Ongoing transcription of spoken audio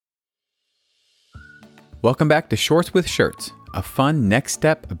Welcome back to Shorts with Shirts, a fun next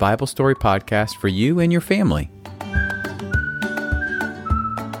step Bible story podcast for you and your family.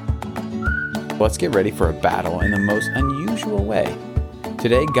 Let's get ready for a battle in the most unusual way.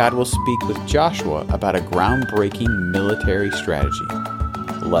 Today, God will speak with Joshua about a groundbreaking military strategy.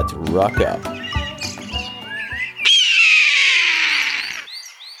 Let's ruck up.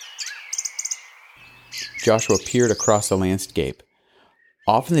 Joshua peered across the landscape.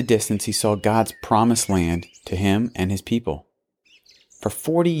 Off in the distance, he saw God's promised land to him and his people. For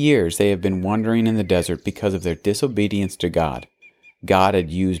 40 years, they have been wandering in the desert because of their disobedience to God. God had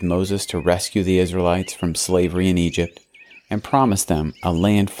used Moses to rescue the Israelites from slavery in Egypt and promised them a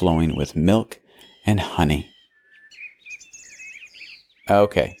land flowing with milk and honey.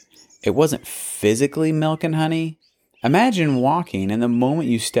 Okay, it wasn't physically milk and honey. Imagine walking, and the moment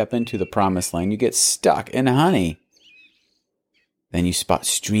you step into the promised land, you get stuck in honey. Then you spot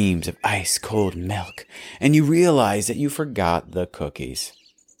streams of ice-cold milk, and you realize that you forgot the cookies.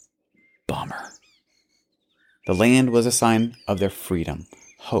 Bummer. The land was a sign of their freedom,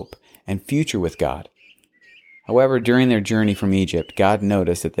 hope, and future with God. However, during their journey from Egypt, God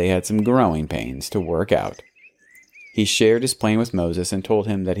noticed that they had some growing pains to work out. He shared his plan with Moses and told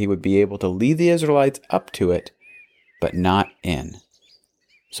him that he would be able to lead the Israelites up to it, but not in.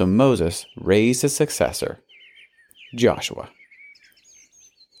 So Moses raised his successor, Joshua.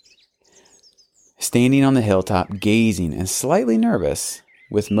 Standing on the hilltop, gazing and slightly nervous,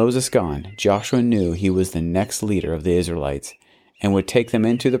 with Moses gone, Joshua knew he was the next leader of the Israelites and would take them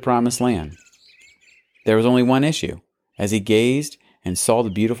into the promised land. There was only one issue. As he gazed and saw the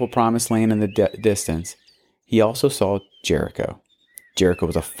beautiful promised land in the distance, he also saw Jericho. Jericho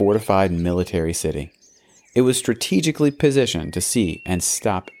was a fortified military city. It was strategically positioned to see and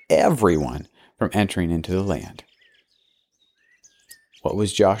stop everyone from entering into the land. What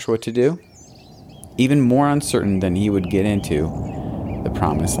was Joshua to do? Even more uncertain than he would get into the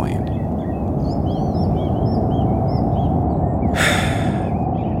promised land.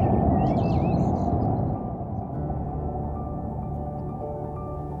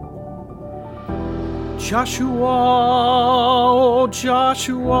 Joshua, oh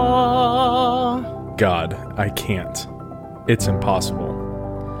Joshua. God, I can't. It's impossible.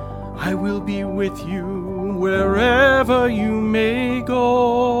 I will be with you wherever you may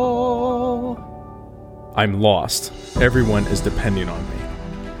go. I'm lost. Everyone is depending on me.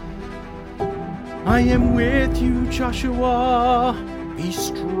 I am with you, Joshua. Be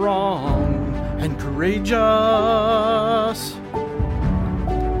strong and courageous.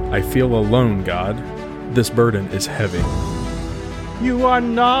 I feel alone, God. This burden is heavy. You are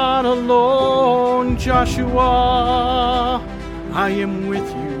not alone, Joshua. I am with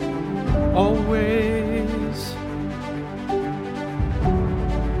you always.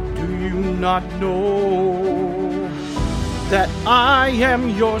 Do you not know that I am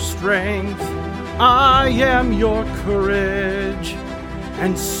your strength? I am your courage.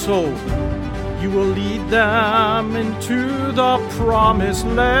 And so you will lead them into the promised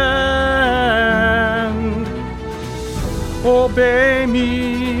land. Obey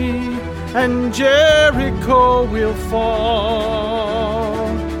me, and Jericho will fall.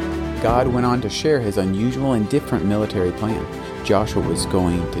 God went on to share his unusual and different military plan. Joshua was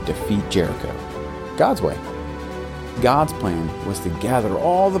going to defeat Jericho God's way. God's plan was to gather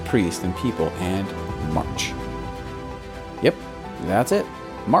all the priests and people and march. Yep, that's it.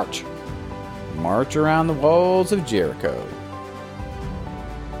 March. March around the walls of Jericho.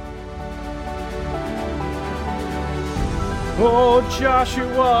 Oh,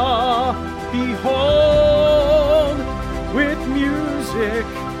 Joshua, behold, with music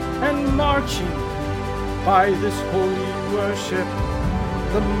and marching by this holy worship,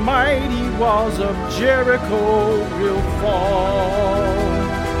 the mighty walls of Jericho will fall.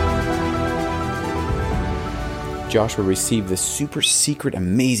 Joshua received this super secret,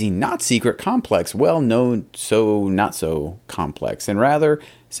 amazing, not secret, complex, well-known, so not so complex, and rather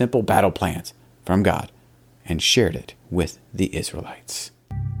simple battle plans from God, and shared it with the Israelites.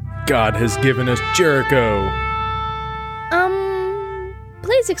 God has given us Jericho.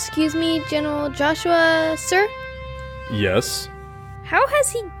 Please excuse me, General Joshua, sir? Yes? How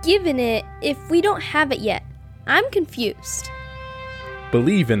has he given it if we don't have it yet? I'm confused.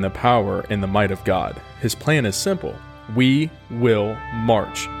 Believe in the power and the might of God. His plan is simple. We will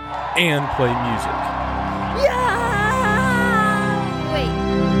march and play music. Yeah! Wait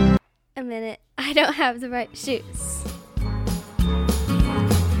a minute. I don't have the right shoes.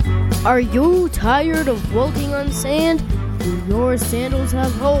 Are you tired of walking on sand? Do your sandals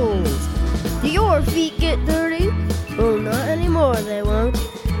have holes? Do your feet get dirty? Oh, not anymore, they won't.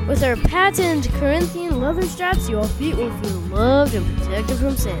 With our patent Corinthian leather straps, your feet will feel loved and protected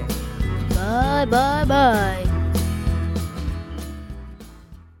from sin. Bye, bye, bye.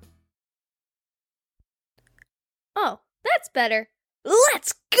 Oh, that's better.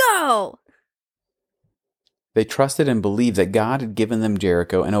 Let's go! They trusted and believed that God had given them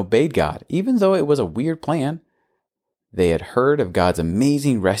Jericho and obeyed God, even though it was a weird plan. They had heard of God's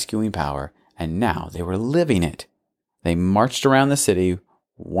amazing rescuing power, and now they were living it. They marched around the city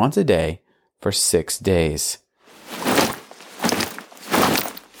once a day for 6 days.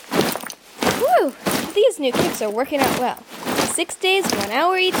 Whew! These new kicks are working out well. 6 days, 1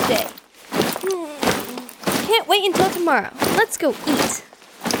 hour each day. Can't wait until tomorrow. Let's go eat.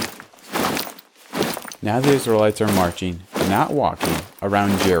 Now the Israelites are marching, not walking,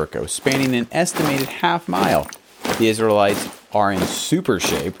 around Jericho, spanning an estimated half mile. The Israelites are in super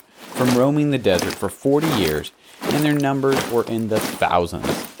shape from roaming the desert for 40 years, and their numbers were in the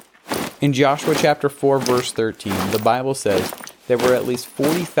thousands. In Joshua chapter 4, verse 13, the Bible says there were at least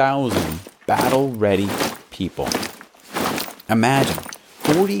 40,000 battle-ready people. Imagine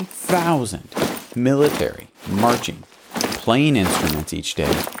 40,000 military marching, playing instruments each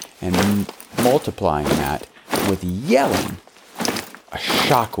day, and multiplying that with yelling, a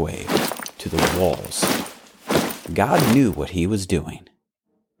shockwave to the walls. God knew what he was doing.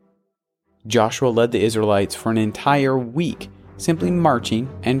 Joshua led the Israelites for an entire week, simply marching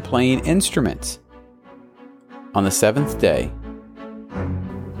and playing instruments. On the 7th day,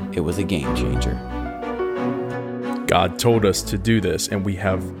 it was a game changer. God told us to do this, and we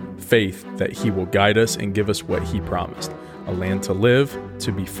have faith that he will guide us and give us what he promised. A land to live,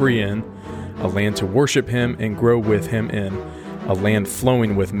 to be free in, a land to worship him and grow with him in, a land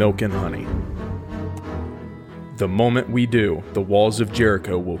flowing with milk and honey. The moment we do, the walls of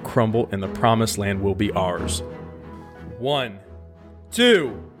Jericho will crumble and the promised land will be ours. 1,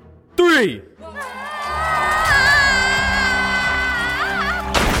 2, 3!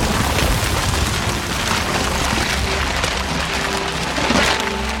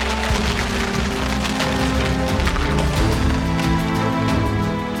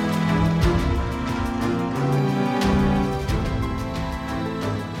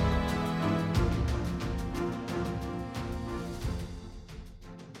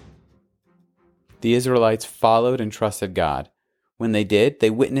 The Israelites followed and trusted God. When they did, they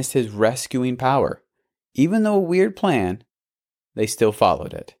witnessed his rescuing power. Even though a weird plan, they still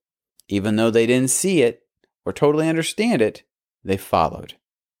followed it. Even though they didn't see it or totally understand it, they followed.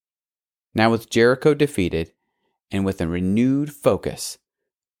 Now with Jericho defeated and with a renewed focus,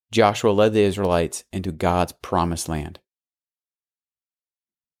 Joshua led the Israelites into God's promised land.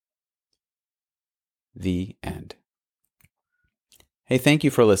 The end. Hey, thank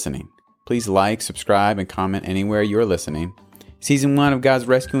you for listening. Please like, subscribe, and comment anywhere you're listening. Season 1 of God's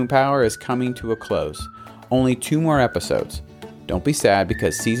Rescuing Power is coming to a close. Only 2 more episodes. Don't be sad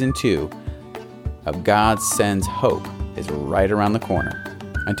because Season 2 of God Sends Hope is right around the corner.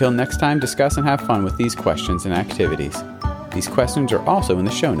 Until next time, discuss and have fun with these questions and activities. These questions are also in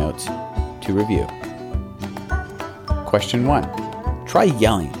the show notes to review. Question 1. Try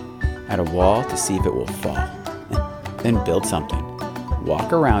yelling at a wall to see if it will fall. Then build something.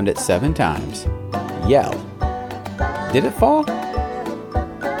 Walk around it 7 times. Yell. Did it fall?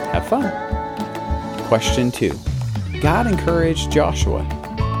 Have fun. Question 2. God encouraged Joshua.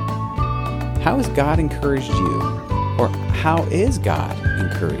 How has God encouraged you? Or how is God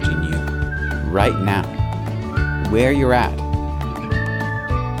encouraging you right now? Where you're at?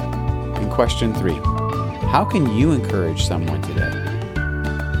 And question 3. How can you encourage someone today?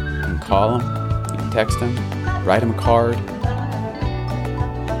 You can call them, you can text them, write them a card.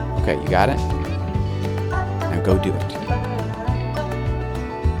 Okay, you got it? Now go do it.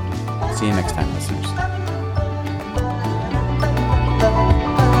 See you next time, listeners.